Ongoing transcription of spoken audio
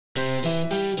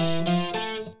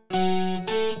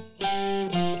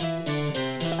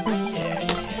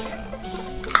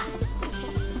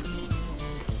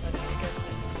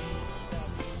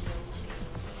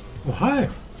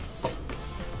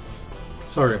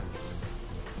sorry.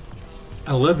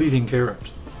 I love eating carrots.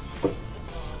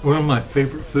 One of my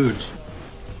favorite foods.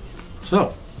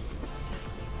 So,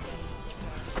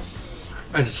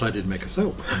 I decided to make a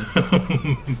soap.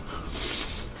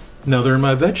 Now they're in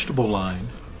my vegetable line.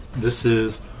 This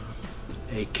is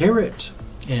a carrot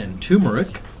and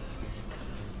turmeric,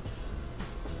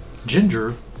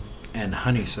 ginger, and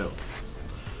honey soap.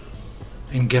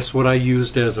 And guess what I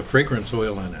used as a fragrance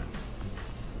oil in it?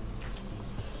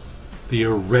 The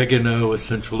Oregano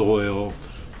Essential Oil,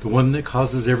 the one that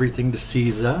causes everything to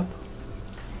seize up.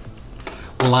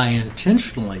 Well, I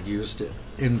intentionally used it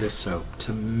in this soap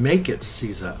to make it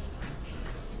seize up.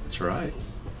 That's right.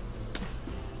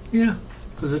 Yeah,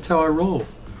 because that's how I roll.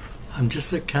 I'm just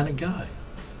that kind of guy.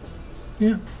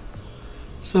 Yeah.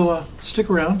 So stick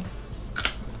around,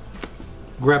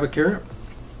 grab a carrot,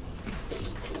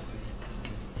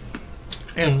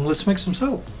 and let's make some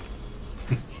soap.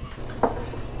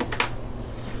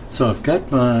 So I've got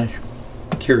my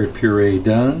carrot puree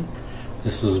done.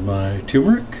 This is my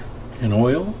turmeric and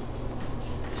oil.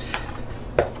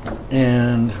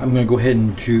 And I'm going to go ahead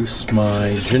and juice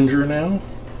my ginger now.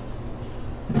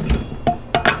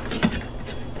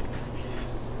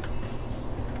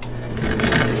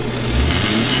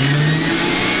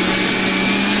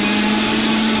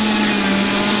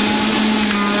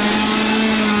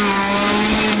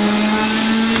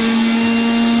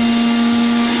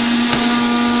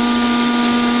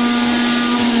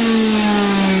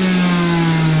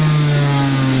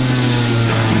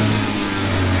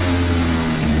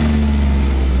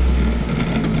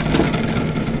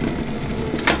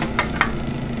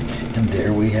 And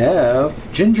there we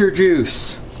have ginger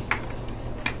juice.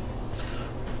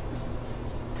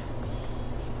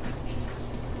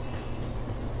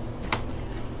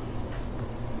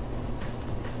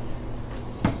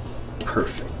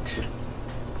 Perfect.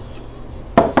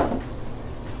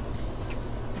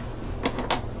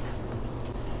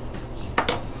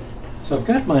 So I've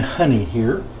got my honey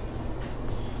here.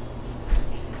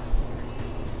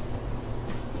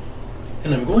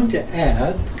 And I'm going to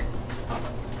add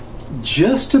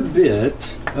just a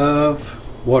bit of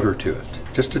water to it,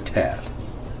 just a tad.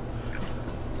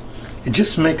 It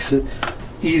just makes it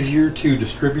easier to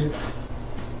distribute.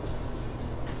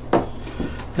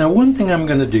 Now, one thing I'm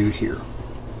going to do here,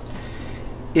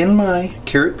 in my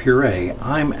carrot puree,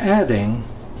 I'm adding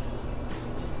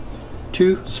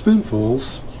 2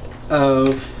 spoonfuls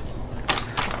of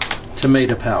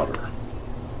tomato powder.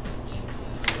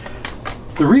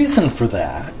 The reason for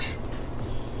that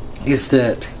is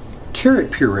that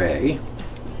carrot puree,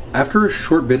 after a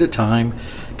short bit of time,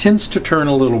 tends to turn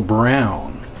a little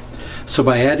brown. So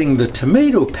by adding the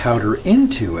tomato powder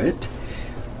into it,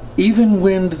 even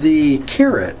when the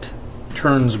carrot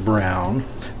turns brown,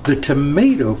 the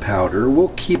tomato powder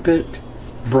will keep it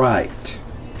bright.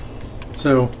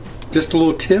 So just a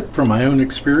little tip from my own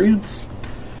experience.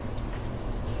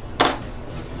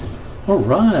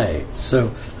 Alright,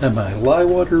 so I have my lye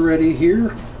water ready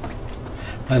here.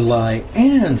 My lye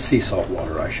and sea salt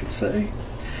water, I should say.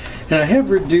 And I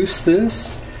have reduced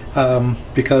this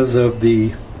because of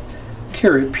the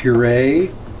carrot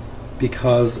puree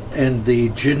and the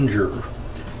ginger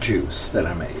juice that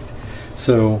I made.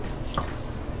 So,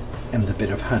 and the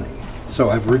bit of honey. So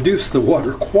I've reduced the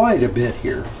water quite a bit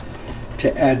here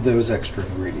to add those extra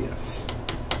ingredients.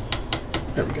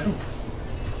 There we go.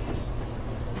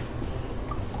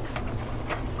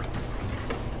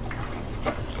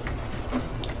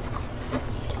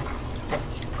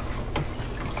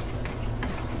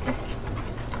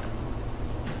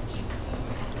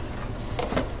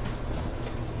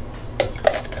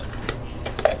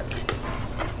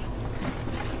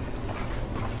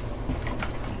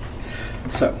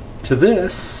 So, to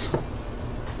this,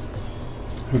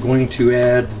 I'm going to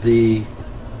add the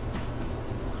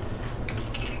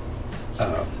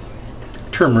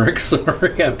turmeric.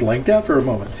 Sorry, I blanked out for a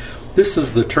moment. This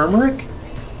is the turmeric,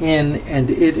 and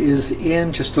it is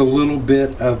in just a little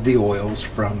bit of the oils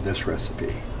from this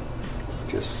recipe,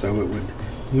 just so it would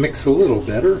mix a little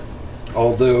better,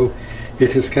 although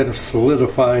it has kind of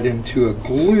solidified into a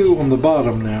glue on the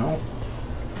bottom now.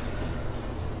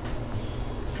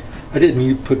 I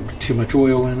didn't put too much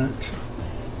oil in it.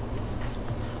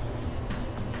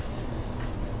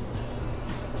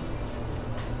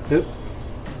 Yep.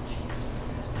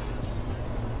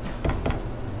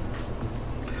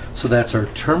 So that's our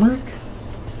turmeric.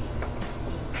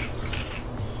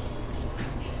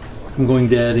 I'm going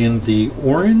to add in the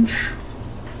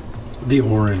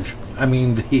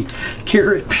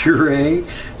carrot puree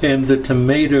and the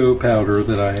tomato powder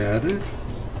that I added.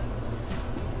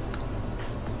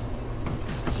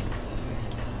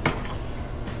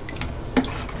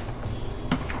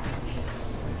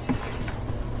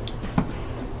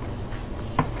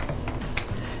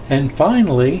 And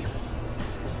finally,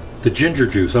 the ginger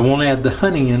juice. I won't add the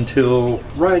honey until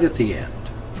right at the end.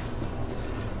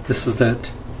 This is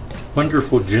that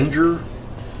wonderful ginger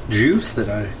juice that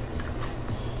I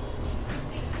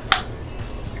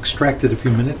extracted a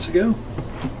few minutes ago.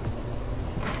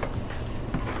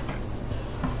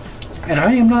 And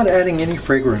I am not adding any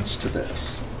fragrance to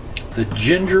this. The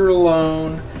ginger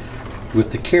alone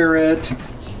with the carrot,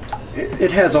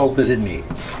 it has all that it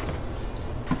needs.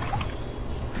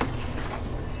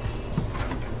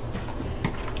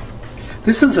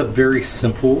 This is a very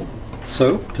simple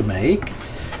soap to make,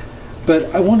 but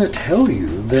I want to tell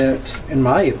you that, in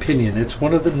my opinion, it's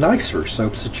one of the nicer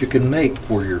soaps that you can make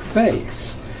for your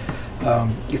face.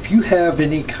 If you have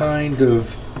any kind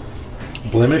of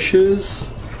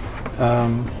blemishes,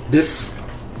 this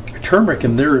turmeric,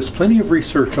 and there is plenty of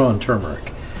research on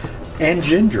turmeric, and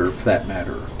ginger for that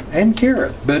matter, and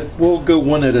carrot, but we'll go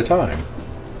one at a time.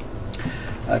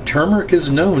 Turmeric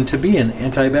is known to be an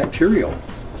antibacterial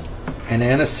and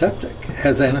antiseptic,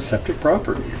 has antiseptic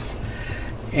properties,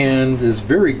 and is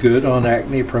very good on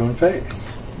acne-prone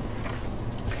face.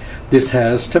 This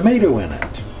has tomato in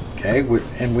it, okay,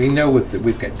 and we know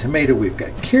we've got tomato, we've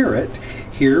got carrot.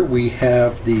 Here we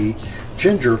have the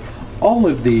ginger. All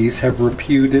of these have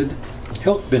reputed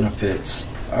health benefits,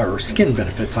 or skin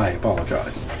benefits, I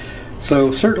apologize.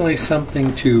 So certainly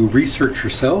something to research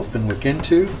yourself and look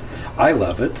into. I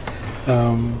love it,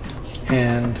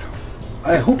 and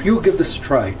I hope you'll give this a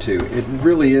try too. It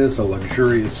really is a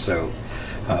luxurious soap,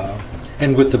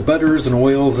 and with the butters and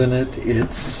oils in it,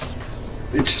 it's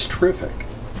just terrific.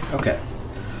 Okay,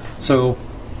 so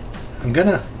I'm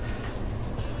gonna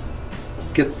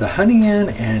get the honey in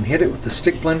and hit it with the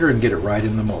stick blender and get it right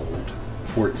in the mold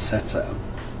before it sets up.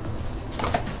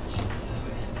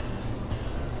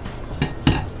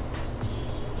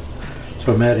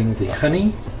 So I'm adding the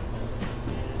honey,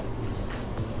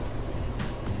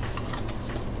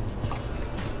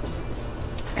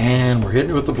 and we're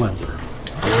hitting it with the blender.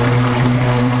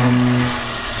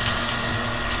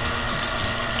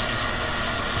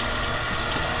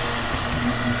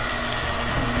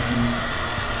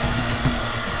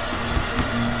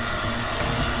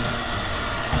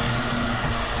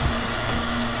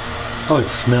 Oh, it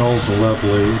smells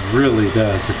lovely. It really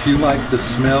does. If you like the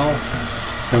smell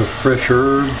of fresh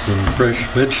herbs and fresh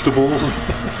vegetables.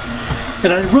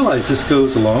 And I realize this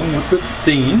goes along with the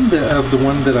theme of the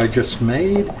one that I just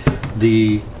made,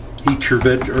 the eat your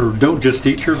or don't just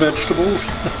eat your vegetables.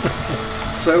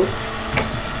 So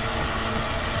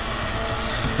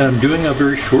I'm doing a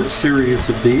very short series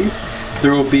of these.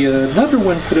 There will be another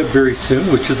one put up very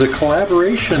soon, which is a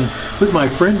collaboration with my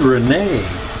friend Renee,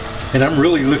 and I'm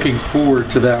really looking forward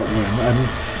to that one.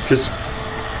 I'm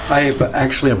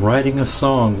writing a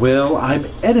song. Well, I'm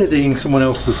editing someone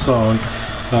else's song,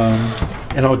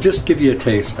 and I'll just give you a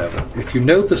taste of it. If you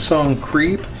know the song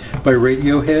Creep by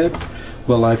Radiohead,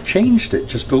 well, I've changed it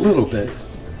just a little bit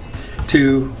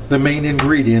to the main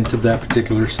ingredient of that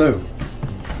particular soap.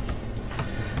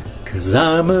 'Cause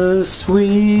I'm a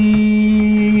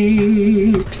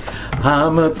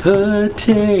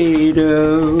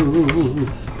potato.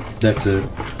 That's it.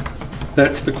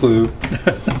 That's the clue.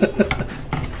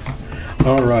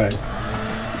 All right.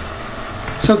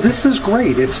 So this is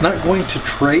great. It's not going to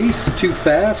trace too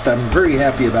fast. I'm very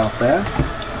happy about that.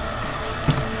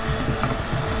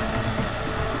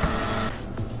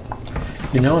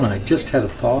 You know, and I just had a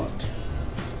thought.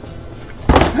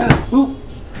 Ooh,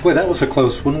 boy, that was a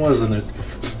close one, wasn't it?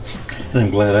 And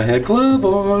I'm glad I had glove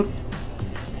on.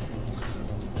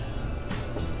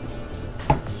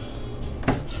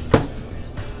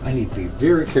 I need to be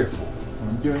very careful when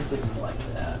I'm doing things like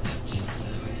that.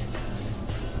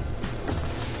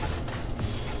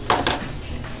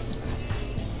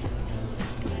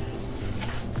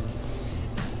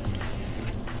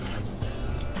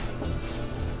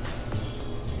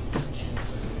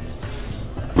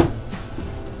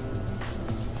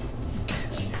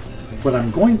 What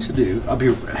I'm going to do,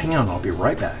 hang on, I'll be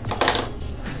right back.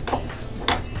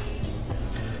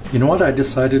 You know what I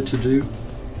decided to do?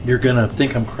 You're gonna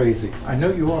think I'm crazy. I know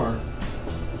you are.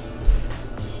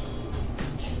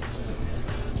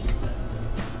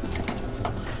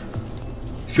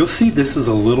 You'll see this is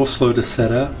a little slow to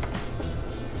set up.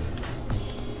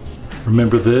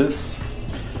 Remember this?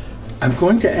 I'm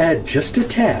going to add just a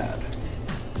tad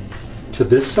to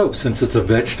this soap since it's a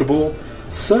vegetable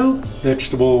soap,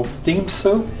 vegetable themed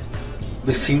soap.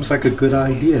 This seems like a good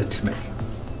idea to me.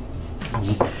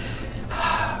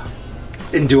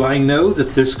 And do I know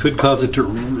that this could cause it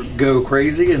to go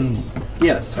crazy? And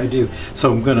yes, I do. So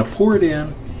I'm going to pour it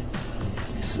in.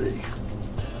 Let's see.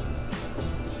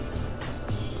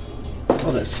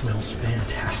 Oh, that smells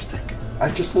fantastic. I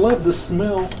just love the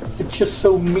smell. It's just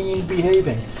so mean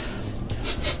behaving.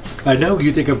 I know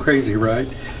you think I'm crazy, right?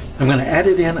 I'm going to add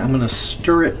it in. I'm going to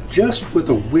stir it just with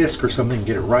a whisk or something,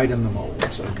 get it right in the mold.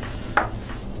 So,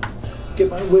 get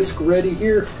my whisk ready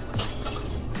here.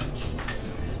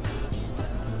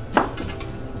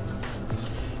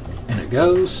 And it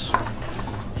goes.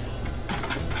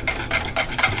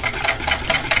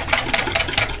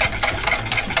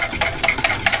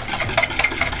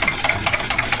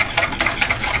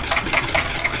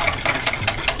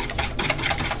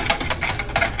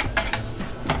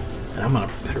 I'm going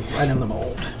to put it right in the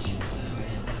mold.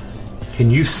 Can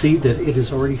you see that it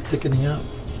is already thickening up?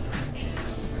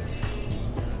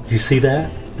 Do you see that?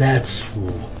 That's,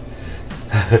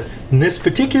 in this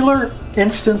particular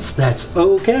instance, that's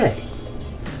okay.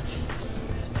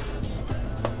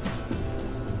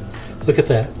 Look at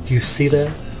that. Do you see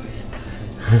that?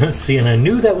 See, and I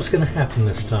knew that was going to happen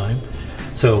this time.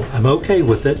 So I'm okay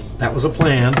with it. That was a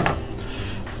plan.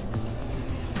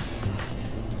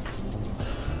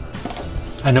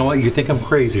 I know what you think I'm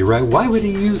crazy, right? Why would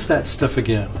he use that stuff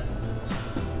again?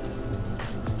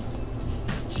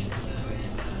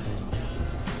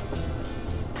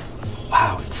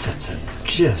 Wow, it sets it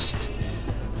just,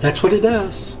 that's what it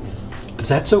does. But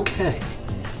that's okay.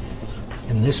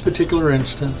 In this particular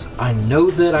instance, I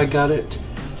know that I got it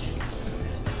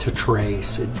to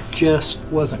trace. It just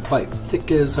wasn't quite thick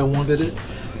as I wanted it.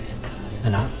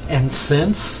 And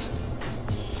since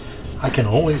I can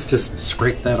always just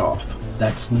scrape that off.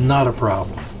 That's not a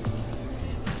problem.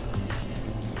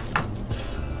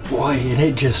 Boy, and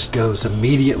it just goes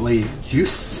immediately.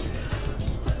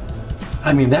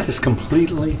 I mean, that is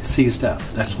completely seized up.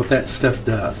 That's what that stuff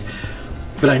does.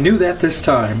 But I knew that this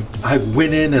time. I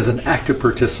went in as an active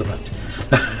participant.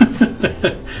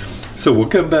 So we'll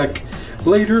come back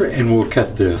later and we'll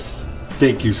cut this.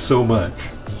 Thank you so much.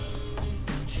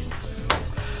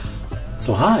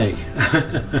 So hi,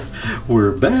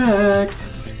 we're back.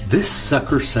 This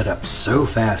sucker set up so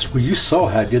fast. Well, you saw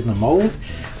how it did in the mold,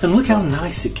 and look how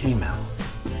nice it came out.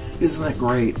 Isn't that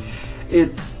great?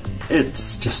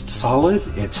 It's just solid,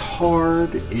 it's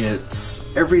hard, it's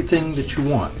everything that you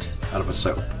want out of a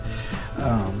soap.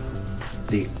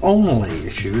 The only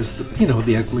issue is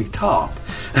the ugly top.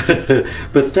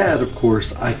 But that, of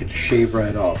course, I can shave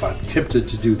right off. I'm tempted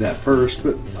to do that first,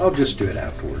 but I'll just do it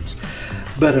afterwards.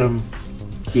 But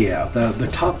yeah, the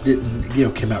top didn't,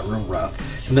 came out real rough.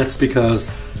 And that's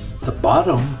because the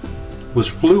bottom was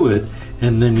fluid,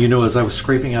 and then, as I was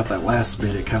scraping out that last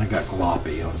bit, it kind of got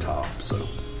gloppy on top. So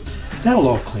that'll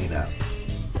all clean up.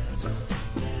 So,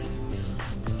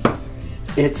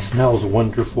 it smells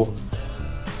wonderful.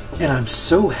 And I'm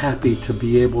so happy to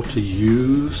be able to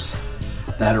use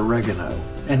that oregano.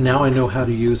 And now I know how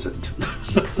to use it.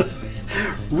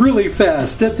 Really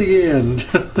fast at the end.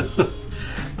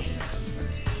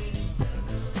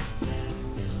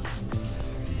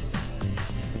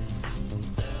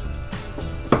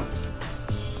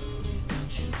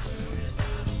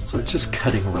 So it's just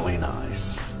cutting really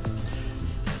nice.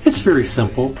 It's very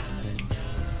simple.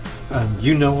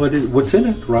 You know what's in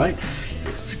it, right?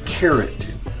 It's carrot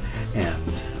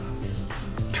and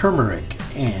turmeric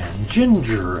and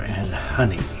ginger and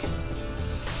honey.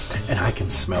 And I can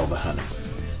smell the honey.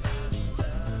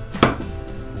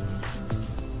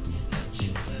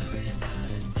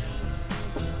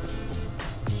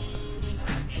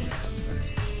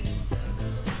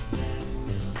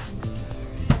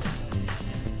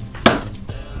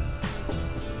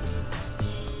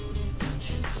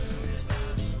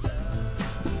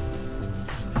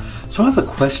 So I have a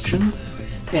question,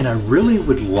 and I really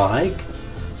would like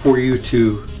for you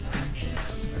to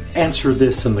answer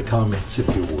this in the comments if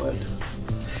you would.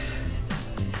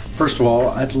 First of all,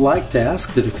 I'd like to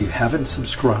ask that if you haven't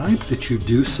subscribed, that you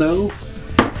do so,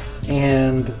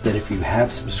 and that if you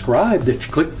have subscribed, that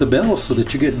you click the bell so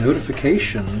that you get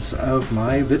notifications of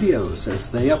my videos as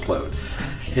they upload.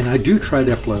 And I do try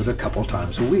to upload a couple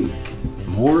times a week,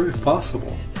 more if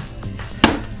possible.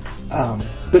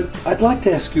 But I'd like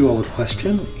to ask you all a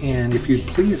question, and if you'd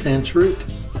please answer it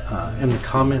in the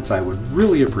comments, I would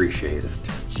really appreciate it.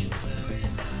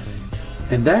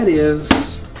 And that is,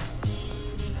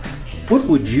 what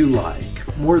would you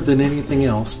like more than anything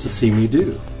else to see me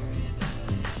do?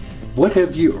 What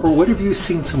have you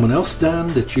seen someone else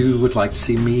done that you would like to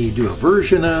see me do a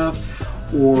version of?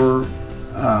 Or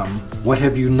what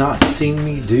have you not seen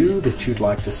me do that you'd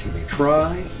like to see me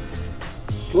try?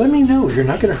 Let me know. You're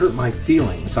not going to hurt my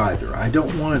feelings either. I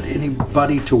don't want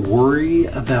anybody to worry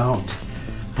about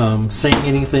saying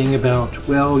anything about,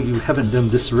 well, you haven't done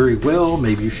this very well,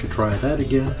 maybe you should try that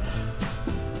again.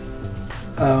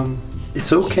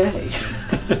 it's okay.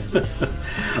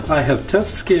 I have tough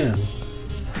skin.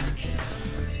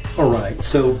 Alright,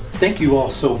 so thank you all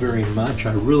so very much.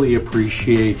 I really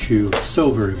appreciate you so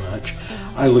very much.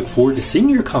 I look forward to seeing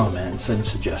your comments and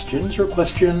suggestions or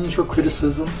questions or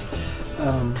criticisms.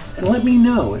 And let me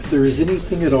know if there is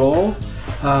anything at all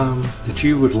that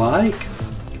you would like,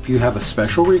 if you have a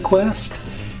special request.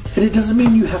 And it doesn't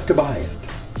mean you have to buy it.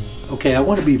 Okay, I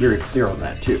want to be very clear on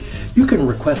that too. You can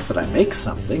request that I make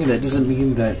something, and that doesn't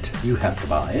mean that you have to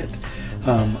buy it.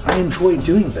 I enjoy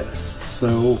doing this,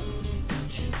 so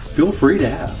feel free to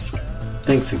ask.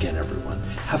 Thanks again, everyone.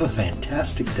 Have a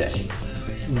fantastic day.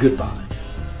 Goodbye.